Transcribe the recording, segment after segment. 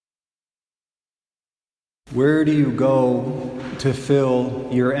Where do you go to fill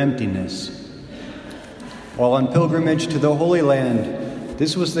your emptiness? While on pilgrimage to the Holy Land,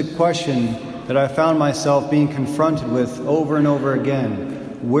 this was the question that I found myself being confronted with over and over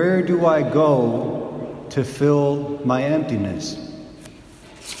again. Where do I go to fill my emptiness?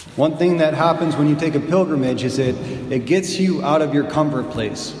 One thing that happens when you take a pilgrimage is it gets you out of your comfort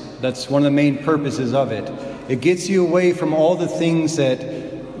place. That's one of the main purposes of it. It gets you away from all the things that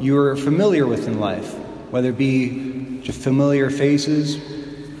you're familiar with in life, whether it be just familiar faces,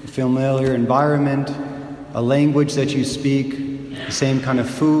 a familiar environment, a language that you speak, the same kind of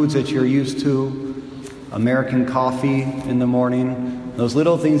foods that you're used to, American coffee in the morning. Those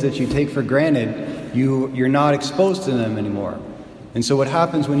little things that you take for granted, you're not exposed to them anymore. And so what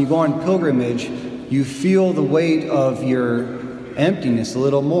happens when you go on pilgrimage, you feel the weight of your emptiness a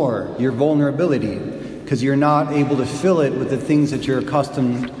little more, your vulnerability, because you're not able to fill it with the things that you're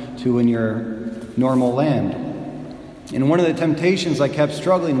accustomed to in your normal land. And one of the temptations I kept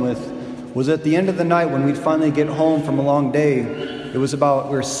struggling with was at the end of the night when we'd finally get home from a long day. We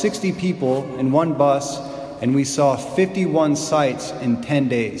were 60 people in one bus, and we saw 51 sites in 10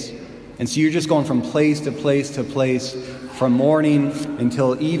 days. And so you're just going from place to place to place, from morning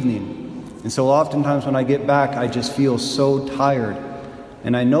until evening. And so oftentimes when I get back, I just feel so tired.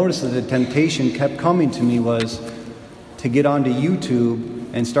 And I noticed that the temptation kept coming to me was to get onto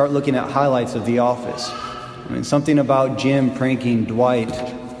YouTube and start looking at highlights of The Office. I mean, something about Jim pranking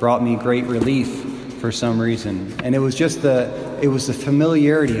Dwight brought me great relief for some reason. And it was the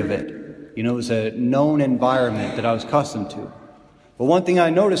familiarity of it. You know, it was a known environment that I was accustomed to. But one thing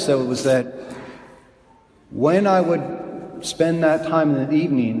I noticed, though, was that when I would spend that time in the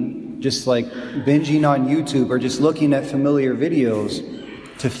evening, just like binging on YouTube or just looking at familiar videos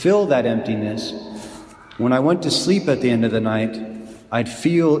to fill that emptiness, when I went to sleep at the end of the night, I'd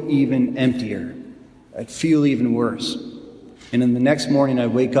feel even emptier. I'd feel even worse. And then the next morning,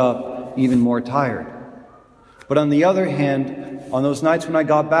 I'd wake up even more tired. But on the other hand, on those nights when I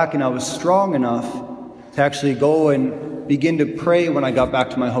got back and I was strong enough to actually go and begin to pray when I got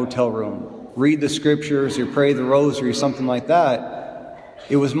back to my hotel room, read the scriptures or pray the rosary, something like that,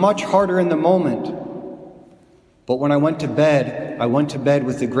 it was much harder in the moment. But when I went to bed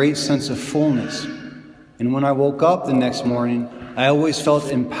with a great sense of fullness. And when I woke up the next morning, I always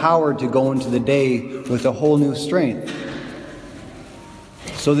felt empowered to go into the day with a whole new strength.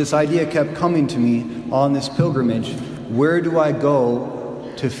 So this idea kept coming to me on this pilgrimage. Where do I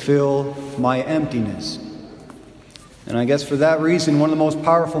go to fill my emptiness? And I guess for that reason, one of the most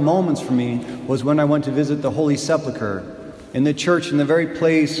powerful moments for me was when I went to visit the Holy Sepulchre in the church, in the very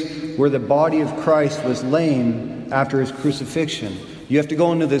place where the body of Christ was laying after his crucifixion. You have to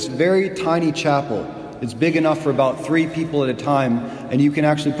go into this very tiny chapel. It's big enough for about 3 people at a time, and you can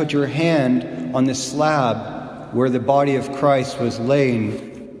actually put your hand on this slab where the body of Christ was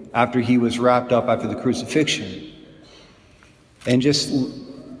laying after he was wrapped up after the crucifixion. And just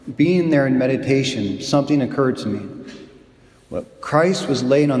being there in meditation, something occurred to me. Well, Christ was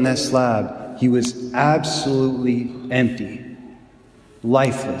laying on that slab. He was absolutely empty,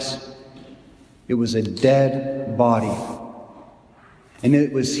 lifeless. It was a dead body. And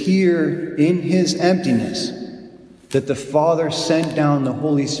it was here in his emptiness that the Father sent down the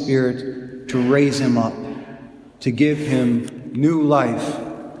Holy Spirit to raise him up, to give him new life.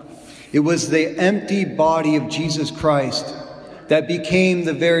 It was the empty body of Jesus Christ that became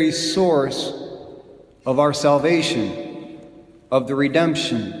the very source of our salvation, of the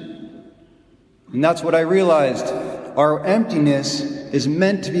redemption. And that's what I realized. Our emptiness is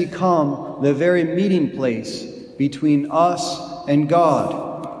meant to become the very meeting place between us and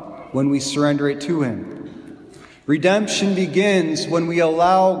God when we surrender it to him. Redemption begins when we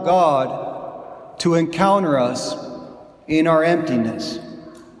allow God to encounter us in our emptiness.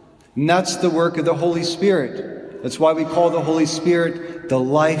 And that's the work of the Holy Spirit. That's why we call the Holy Spirit the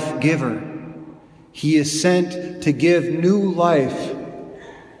life giver. He is sent to give new life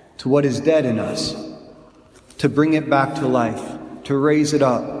to what is dead in us, to bring it back to life, to raise it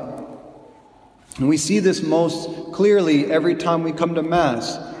up. And we see this most clearly every time we come to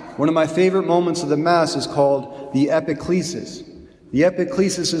Mass. One of my favorite moments of the Mass is called the epiclesis. The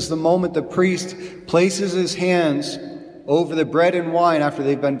epiclesis is the moment the priest places his hands over the bread and wine after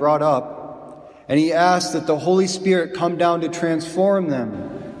they've been brought up, and he asks that the Holy Spirit come down to transform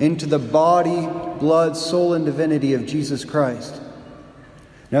them into the body, blood, soul, and divinity of Jesus Christ.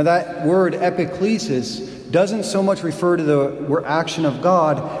 Now that word epiclesis doesn't so much refer to the action of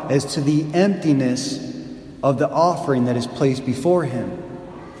God as to the emptiness of the offering that is placed before him.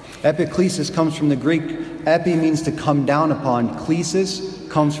 Epiclesis comes from the Greek, epi means to come down upon. Klesis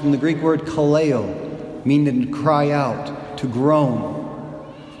comes from the Greek word kaleo, meaning to cry out, to groan.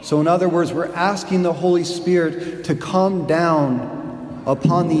 So in other words, we're asking the Holy Spirit to come down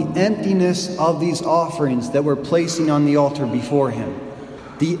upon the emptiness of these offerings that we're placing on the altar before Him.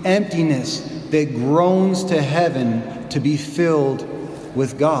 The emptiness that groans to heaven to be filled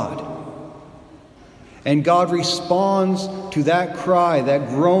with God. And God responds to that cry, that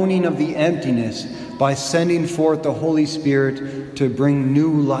groaning of the emptiness, by sending forth the Holy Spirit to bring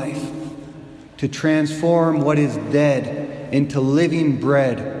new life, to transform what is dead into living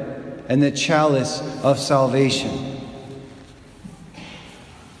bread and the chalice of salvation.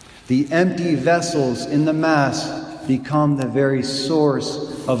 The empty vessels in the Mass become the very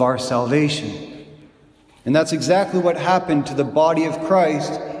source of our salvation. And that's exactly what happened to the body of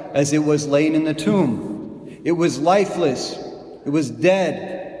Christ as it was laying in the tomb. It was lifeless. It was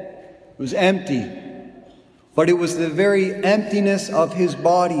dead. It was empty. But it was the very emptiness of His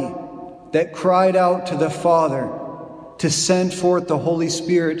body that cried out to the Father to send forth the Holy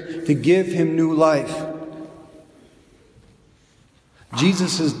Spirit to give Him new life.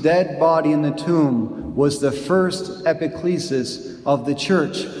 Jesus' dead body in the tomb was the first epiclesis of the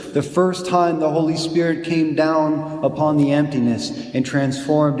church, the first time the Holy Spirit came down upon the emptiness and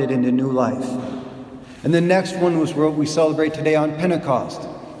transformed it into new life. And the next one was what we celebrate today on Pentecost.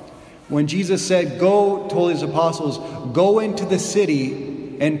 When Jesus said, told His apostles, go into the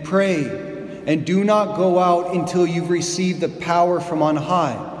city and pray, and do not go out until you've received the power from on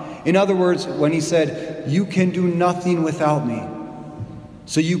high. In other words, when He said, you can do nothing without me.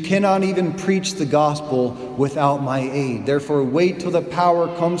 So you cannot even preach the gospel without my aid. Therefore, wait till the power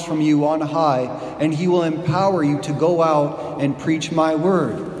comes from you on high, and He will empower you to go out and preach my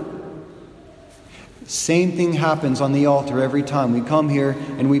word. Same thing happens on the altar every time. We come here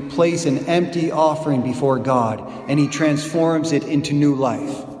and we place an empty offering before God, and He transforms it into new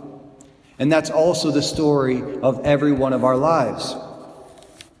life. And that's also the story of every one of our lives.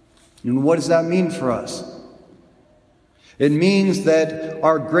 And what does that mean for us? It means that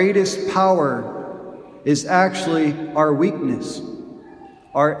our greatest power is actually our weakness,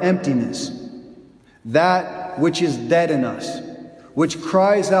 our emptiness, that which is dead in us, which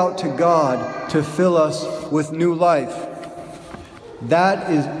cries out to God to fill us with new life.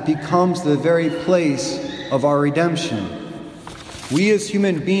 That becomes the very place of our redemption. We as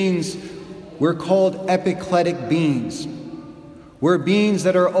human beings, we're called epicletic beings. We're beings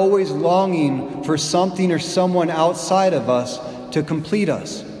that are always longing for something or someone outside of us to complete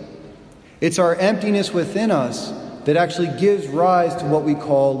us. It's our emptiness within us that actually gives rise to what we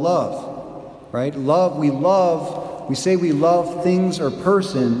call love. Right? We say we love things or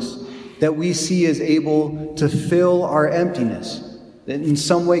persons that we see as able to fill our emptiness, that in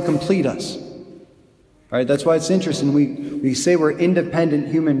some way complete us. Right? That's why it's interesting. We say we're independent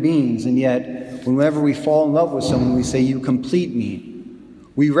human beings, and yet whenever we fall in love with someone, we say, you complete me.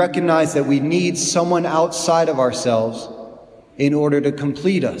 We recognize that we need someone outside of ourselves in order to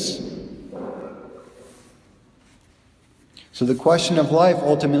complete us. So the question of life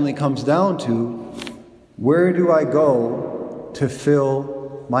ultimately comes down to, where do I go to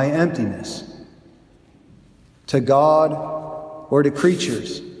fill my emptiness? To God or to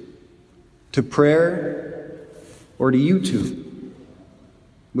creatures? To prayer or to YouTube?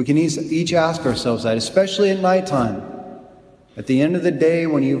 We can each ask ourselves that, especially at nighttime. At the end of the day,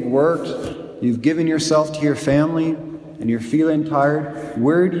 when you've worked, you've given yourself to your family, and you're feeling tired,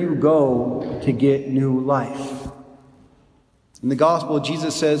 where do you go to get new life? In the gospel,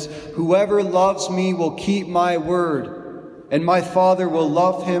 Jesus says, whoever loves me will keep my word, and my Father will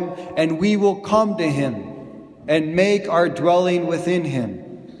love him, and we will come to him and make our dwelling within him.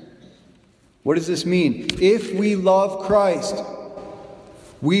 What does this mean? If we love Christ,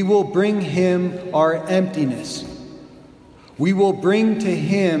 we will bring him our emptiness. We will bring to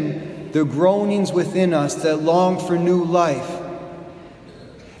him the groanings within us that long for new life.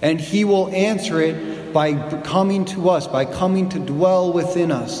 And he will answer it by coming to us, by coming to dwell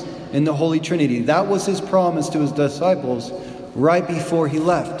within us in the Holy Trinity. That was his promise to his disciples right before he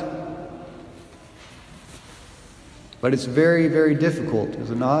left. But it's very, very difficult, is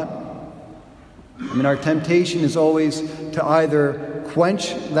it not? I mean, our temptation is always to either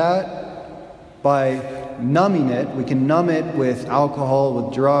quench that by numbing it. We can numb it with alcohol,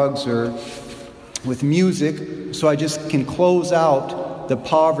 with drugs, or with music, so I just can close out the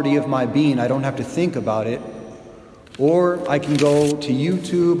poverty of my being. I don't have to think about it. Or I can go to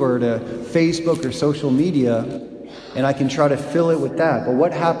YouTube or to Facebook or social media, and I can try to fill it with that. But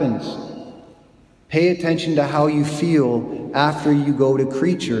what happens? Pay attention to how you feel after you go to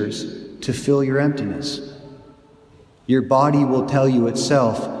creatures to fill your emptiness. Your body will tell you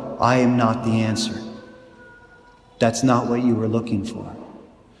itself, I am not the answer. that's not what you were looking for.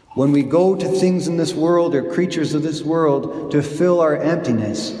 When we go to things in this world or creatures of this world to fill our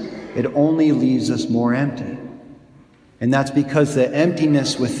emptiness, it only leaves us more empty. And that's because the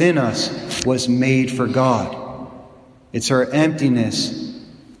emptiness within us was made for God. It's our emptiness.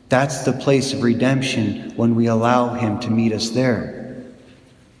 That's the place of redemption when we allow Him to meet us there.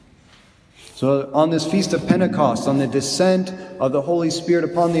 So on this Feast of Pentecost, on the descent of the Holy Spirit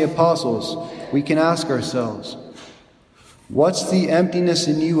upon the apostles, we can ask ourselves, what's the emptiness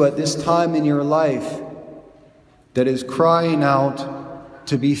in you at this time in your life that is crying out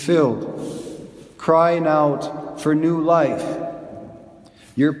to be filled, crying out for new life?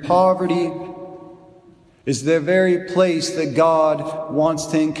 Your poverty is the very place that God wants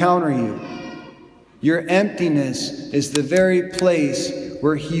to encounter you. Your emptiness is the very place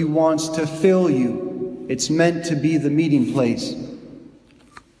where He wants to fill you. It's meant to be the meeting place.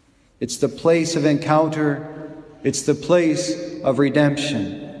 It's the place of encounter. It's the place of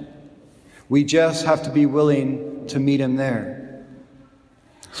redemption. We just have to be willing to meet Him there.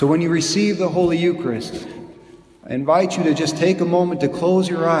 So when you receive the Holy Eucharist, I invite you to just take a moment to close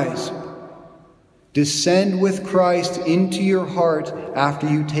your eyes. Descend with Christ into your heart after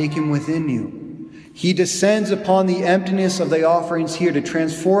you take Him within you. He descends upon the emptiness of the offerings here to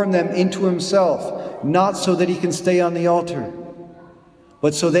transform them into Himself, not so that He can stay on the altar,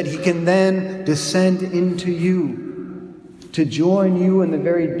 but so that He can then descend into you, to join you in the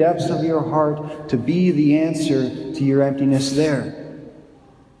very depths of your heart, to be the answer to your emptiness there.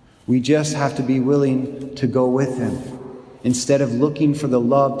 We just have to be willing to go with Him, instead of looking for the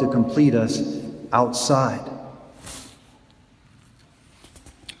love to complete us outside.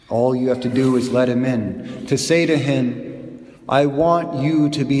 All you have to do is let Him in, to say to Him, I want you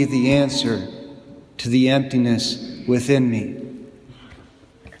to be the answer to the emptiness within me.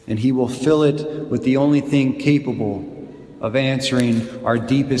 And He will fill it with the only thing capable of answering our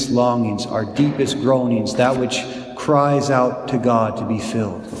deepest longings, our deepest groanings, that which cries out to God to be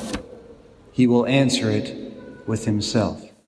filled. He will answer it with Himself.